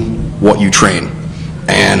do what you train.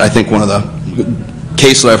 And I think one of the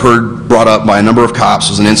cases that I've heard brought up by a number of cops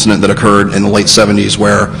was an incident that occurred in the late 70s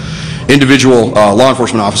where individual law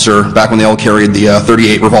enforcement officer, back when they all carried the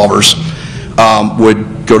 .38 revolvers,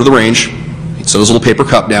 would go to the range, he'd set his little paper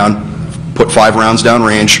cup down, put 5 rounds down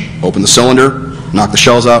range, open the cylinder, knock the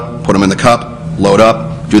shells out, put them in the cup, load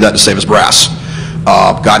up, do that to save his brass.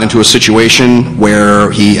 Got into a situation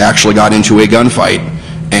where he actually got into a gunfight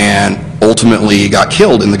and ultimately got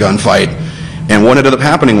killed in the gunfight. And what ended up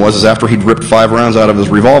happening was after he'd ripped 5 rounds out of his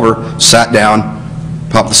revolver, sat down,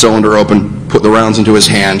 popped the cylinder open, put the rounds into his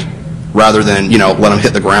hand, rather than, let him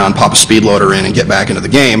hit the ground, pop a speed loader in and get back into the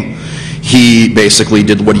game, he basically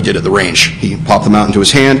did what he did at the range. He popped them out into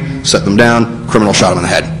his hand, set them down, criminal shot him in the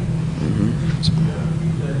head.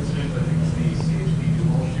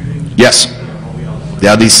 Yes.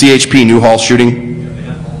 Yeah, the CHP Newhall shooting.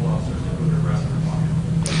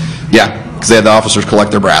 Yeah, because they had the officers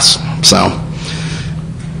collect their brass. So.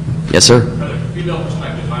 Yes, sir. From a female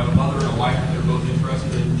perspective, I have a mother and a wife. They're both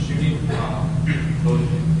interested in shooting, both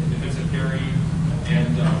in defensive carry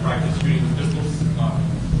and practice shooting pistols.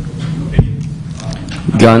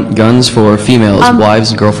 Guns for females,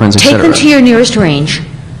 wives, girlfriends, etc. Take them to your nearest range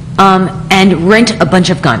and rent a bunch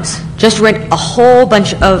of guns. Just rent a whole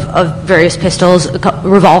bunch of various pistols,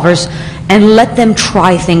 revolvers, and let them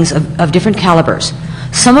try things of different calibers.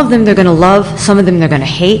 Some of them they're going to love, some of them they're going to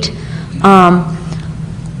hate.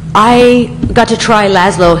 I got to try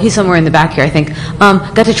Laszlo, he's somewhere in the back here, I think,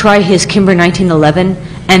 got to try his Kimber 1911,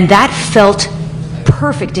 and that felt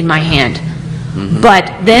perfect in my hand.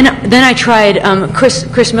 But then I tried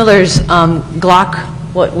Chris Miller's Glock,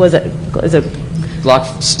 what was it? Is it?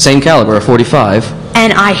 Glock, same caliber, a 45.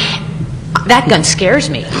 And that gun scares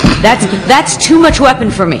me. That's too much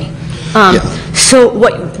weapon for me. So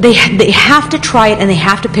what they have to try it, and they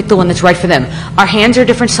have to pick the one that's right for them. Our hands are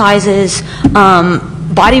different sizes.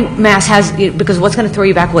 Body mass has, because what's going to throw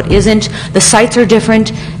you back, what isn't. The sights are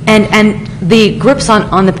different, and the grips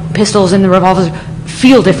on the pistols and the revolvers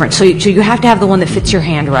feel different. So you have to have the one that fits your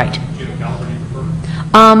hand right.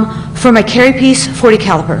 For my carry piece, 40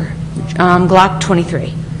 caliber, Glock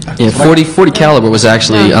 23. Yeah, 40 caliber was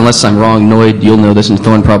actually, unless I'm wrong, Noid, you'll know this, and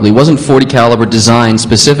Thorne probably, wasn't 40 caliber designed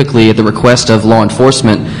specifically at the request of law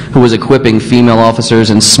enforcement, who was equipping female officers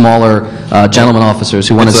and smaller gentleman officers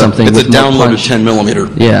who wanted something it's with a downloaded 10 millimeter.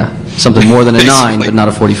 Yeah, something more than a 9, but not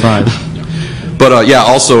a 45. But yeah,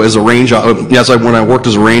 also as a range, when I worked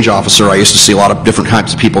as a range officer, I used to see a lot of different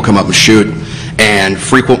types of people come up and shoot. And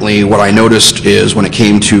frequently, what I noticed is when it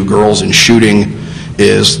came to girls and shooting,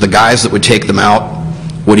 is the guys that would take them out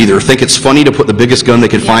would either think it's funny to put the biggest gun they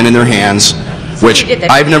could find in their hands, which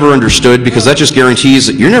I've never understood, because that just guarantees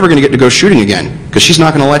that you're never going to get to go shooting again, because she's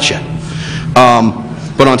not going to let you.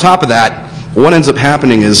 But on top of that, what ends up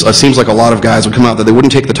happening is it seems like a lot of guys would come out that they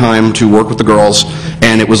wouldn't take the time to work with the girls,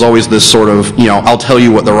 and it was always this sort of, I'll tell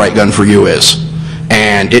you what the right gun for you is.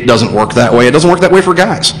 And it doesn't work that way. It doesn't work that way for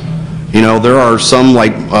guys. There are some,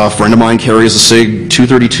 like a friend of mine carries a SIG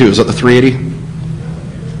 232. Is that the 380?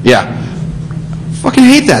 Yeah. Fucking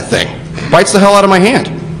hate that thing. Bites the hell out of my hand.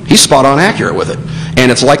 He's spot on accurate with it.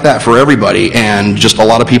 And it's like that for everybody, and just a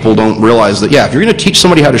lot of people don't realize that, if you're going to teach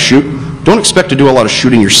somebody how to shoot, don't expect to do a lot of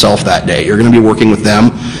shooting yourself that day. You're going to be working with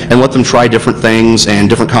them and let them try different things and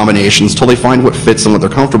different combinations until they find what fits and what they're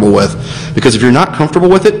comfortable with. Because if you're not comfortable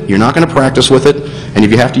with it, you're not going to practice with it, and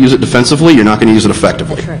if you have to use it defensively, you're not going to use it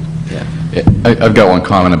effectively. That's right. I've got one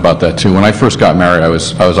comment about that too. When I first got married, I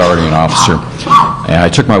was already an officer, and I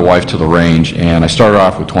took my wife to the range, and I started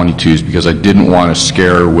off with 22s because I didn't want to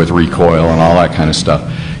scare her with recoil and all that kind of stuff.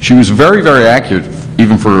 She was very, very accurate,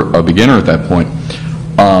 even for a beginner at that point.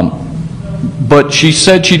 But she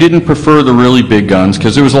said she didn't prefer the really big guns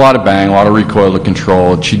because there was a lot of bang, a lot of recoil to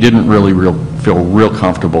control, and she didn't really feel real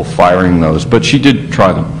comfortable firing those, but she did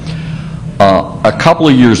try them. A couple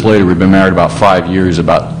of years later, we've been married about 5 years,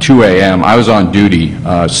 about 2 a.m., I was on duty,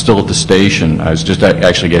 still at the station. I was just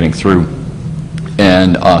actually getting through.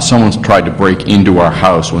 And someone tried to break into our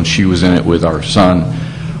house when she was in it with our son.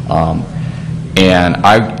 And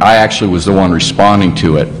I actually was the one responding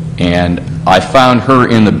to it. And I found her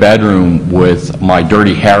in the bedroom with my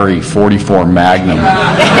Dirty Harry 44 Magnum.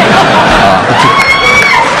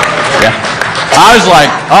 I was like,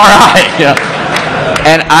 all right. Yeah.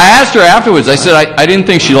 And I asked her afterwards, I said, I didn't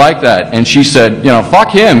think she liked that. And she said, fuck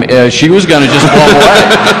him. She was going to just blow away.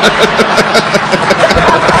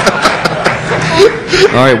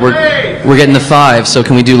 All right, we're getting to 5, so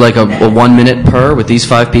can we do like a 1 minute per with these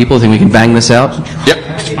 5 people? Think we can bang this out? Yep.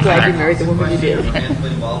 I'm glad you married the woman you did. Mentally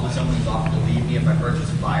involved with someone who's offered to leave me if I purchase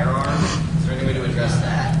firearms. Is there any way to address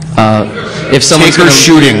that? If someone's Take her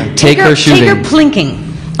shooting. Take her shooting. Take her plinking.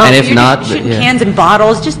 And if you're not, shooting cans and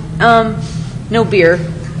bottles, just no beer.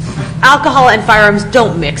 Alcohol and firearms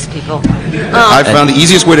don't mix, people. I've found the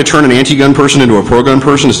easiest way to turn an anti-gun person into a pro-gun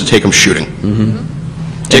person is to take them shooting.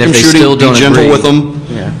 Take them shooting, be gentle with them.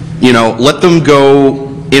 Let them go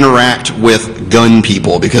interact with gun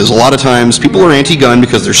people, because a lot of times people are anti-gun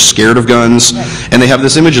because they're scared of guns, and they have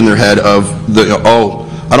this image in their head of,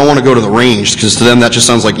 I don't want to go to the range, because to them that just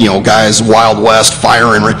sounds like, guys Wild West,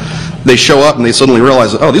 firing. They show up and they suddenly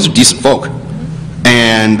realize that, these are decent folk.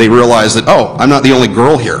 And they realize that, I'm not the only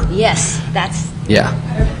girl here. Yes, that's... Yeah.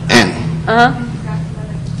 And...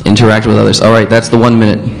 Interact with others. All right, that's the 1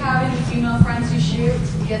 minute. Do you have any female friends who shoot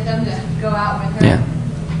to get them to go out with her? Yeah.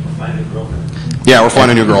 Find a girlfriend. Yeah, we're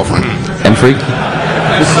finding a new girlfriend. And freak?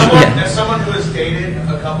 As someone who has dated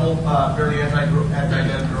a couple fairly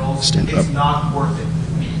anti-gun girls, it's not worth it.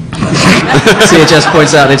 CHS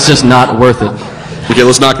points out it's just not worth it. Okay,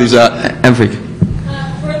 let's knock these out. And freak. For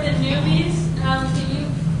the newbies, can you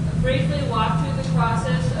briefly walk through the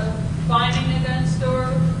process of finding a gun store?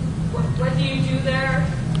 What do you do there?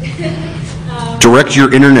 Direct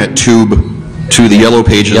your internet tube to the Yellow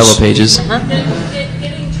Pages. Yellow Pages.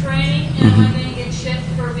 Getting trained, and I'm going to get shit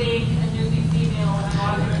for being a newbie female when I'm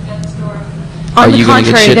walking in a gun store. On the you gonna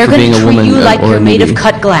get contrary, shit they're for going being to a treat woman you like or you're a made of newbie?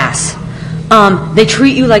 cut glass. They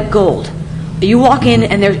treat you like gold. You walk in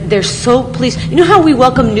and they're so pleased. You know how we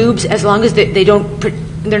welcome noobs as long as they don't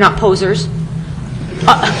They're not posers.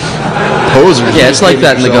 Posers. Yeah, it's like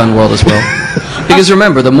that in the gun world as well. Because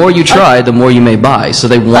remember, the more you try, the more you may buy. So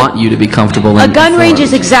they want you to be comfortable. A gun range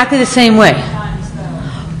is exactly the same way.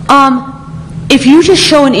 If you just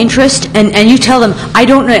show an interest and you tell them, I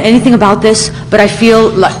don't know anything about this, but I feel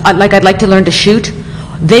like I'd like to learn to shoot,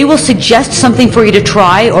 they will suggest something for you to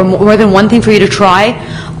try, or more than one thing for you to try.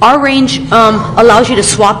 Our range allows you to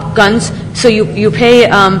swap guns, so you pay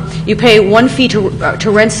 1 fee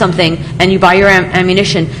to rent something, and you buy your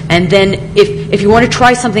ammunition. And then if you want to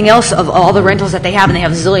try something else of all the rentals that they have, and they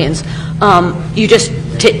have zillions, you just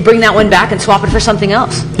bring that one back and swap it for something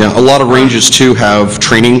else. Yeah, a lot of ranges too have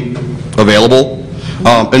training available.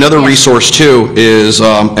 Another resource too is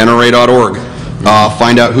NRA.org.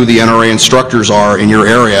 Find out who the NRA instructors are in your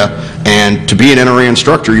area, and to be an NRA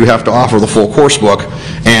instructor you have to offer the full course book,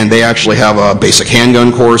 and they actually have a basic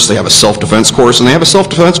handgun course, they have a self-defense course, and they have a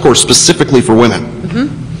self-defense course specifically for women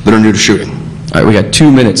that are new to shooting. All right, we got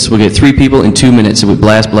 2 minutes. We'll get 3 people in 2 minutes, and we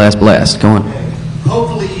blast. Go on.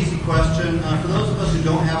 Hopefully easy question. For those of us who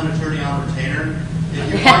don't have an attorney on retainer,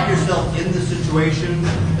 if you find yourself in the situation,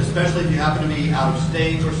 especially if you happen to be out of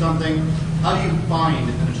state or something, how do you find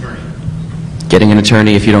an attorney? Getting an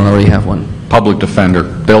attorney if you don't already have one. Public defender.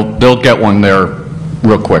 They'll get one there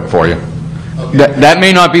real quick for you. Okay. That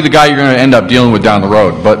may not be the guy you're going to end up dealing with down the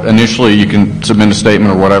road, but initially you can submit a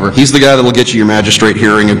statement or whatever. He's the guy that will get you your magistrate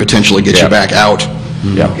hearing and potentially get you back out.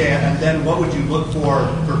 Yeah. Okay, and then what would you look for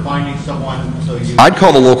finding someone so you... I'd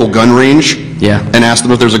call the local gun range and ask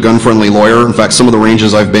them if there's a gun-friendly lawyer. In fact, some of the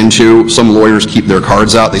ranges I've been to, some lawyers keep their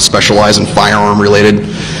cards out. They specialize in firearm-related.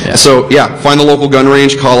 Yeah. So, yeah, find the local gun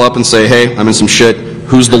range, call up and say, hey, I'm in some shit.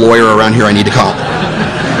 Who's the lawyer around here I need to call?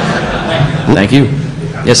 Thank you.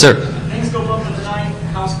 Yes, sir. Things go bump in the night,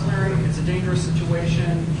 house clearing, it's a dangerous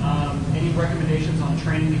situation. Any recommendations on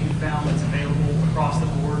training that you found that's available across the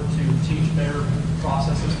board to teach better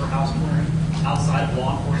processes for house clearing outside of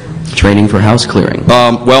law enforcement? Training for house clearing.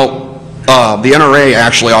 The NRA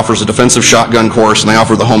actually offers a defensive shotgun course, and they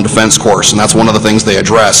offer the home defense course, and that's one of the things they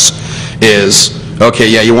address is, okay,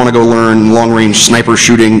 yeah, you want to go learn long-range sniper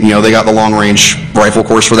shooting, you know, they got the long-range rifle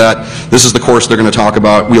course for that. This is the course they're going to talk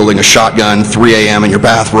about wielding a shotgun 3 a.m. in your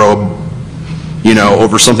bathrobe, you know,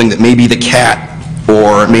 over something that may be the cat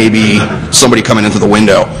or maybe somebody coming into the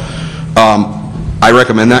window. I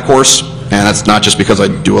recommend that course, and that's not just because I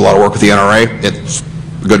do a lot of work with the NRA. It's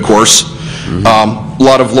a good course. A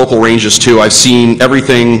lot of local ranges too. I've seen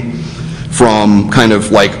everything from kind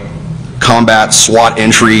of like combat SWAT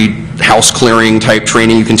entry, house clearing type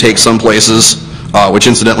training you can take some places, which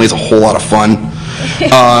incidentally is a whole lot of fun.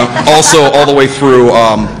 Also, all the way through,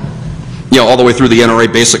 all the way through the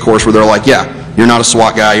NRA basic course where they're like, yeah, you're not a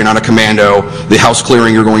SWAT guy, you're not a commando. The house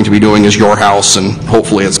clearing you're going to be doing is your house, and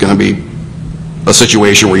hopefully it's going to be a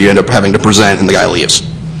situation where you end up having to present and the guy leaves.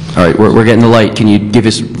 All right, we're getting the light. Can you give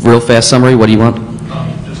us a real fast summary? What do you want?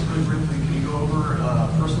 Just briefly, can you go over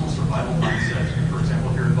personal survival mindset? For example,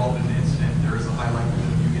 if you're involved in an incident, there is a high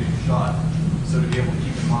likelihood of you getting shot. So to be able to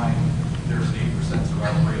keep in mind, there's an 8%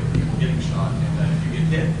 survival rate of people getting shot, and that if you get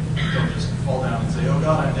hit, don't just fall down and say, oh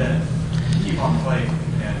God, I'm dead. Keep on the fight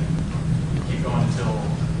and keep going until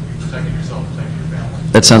you protected yourself, protected your family.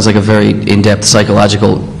 That sounds like a very in-depth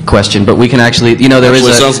psychological question, but we can actually, you know, there is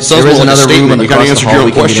another room across the hall.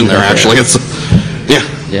 We can get into that there.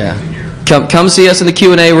 Yeah. Come see us in the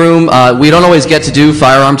Q&A room. We don't always get to do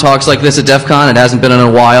firearm talks like this at DEF CON. It hasn't been in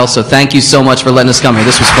a while, so thank you so much for letting us come here.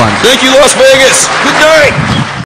 This was fun. Thank you, Las Vegas. Good night.